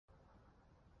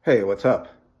Hey, what's up?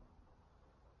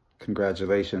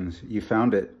 Congratulations, you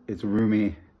found it. It's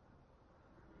Rumi.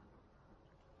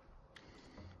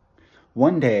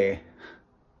 One day,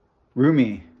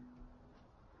 Rumi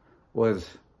was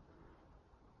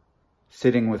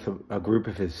sitting with a group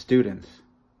of his students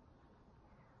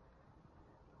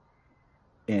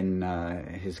in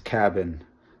his cabin,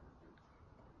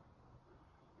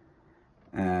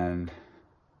 and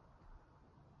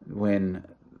when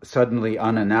suddenly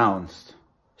unannounced,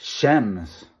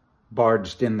 Shems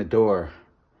barged in the door,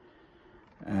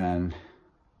 and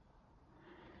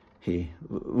he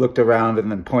looked around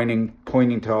and then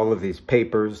pointing to all of these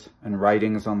papers and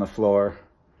writings on the floor.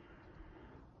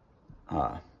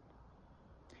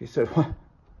 He said, "What?"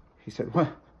 He said,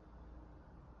 "What?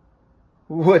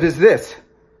 What is this?"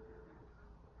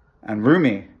 And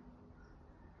Rumi,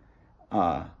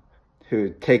 who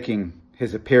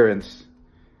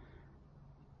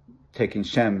taking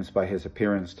Shems by his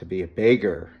appearance to be a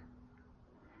beggar,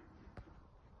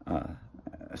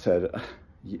 said,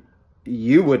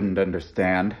 "You wouldn't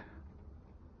understand."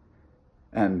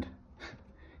 And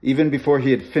even before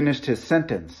he had finished his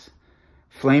sentence,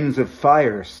 flames of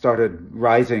fire started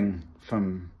rising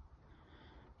from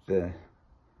the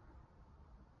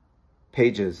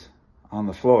pages on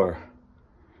the floor.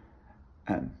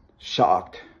 And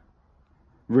shocked,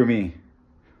 Rumi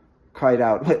cried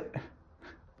out,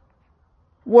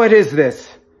 What is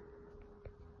this?"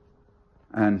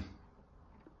 And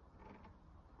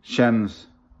Shems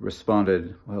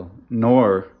responded, "Well,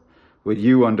 nor would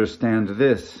you understand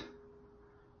this."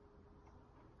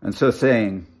 And so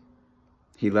saying,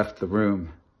 he left the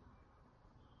room.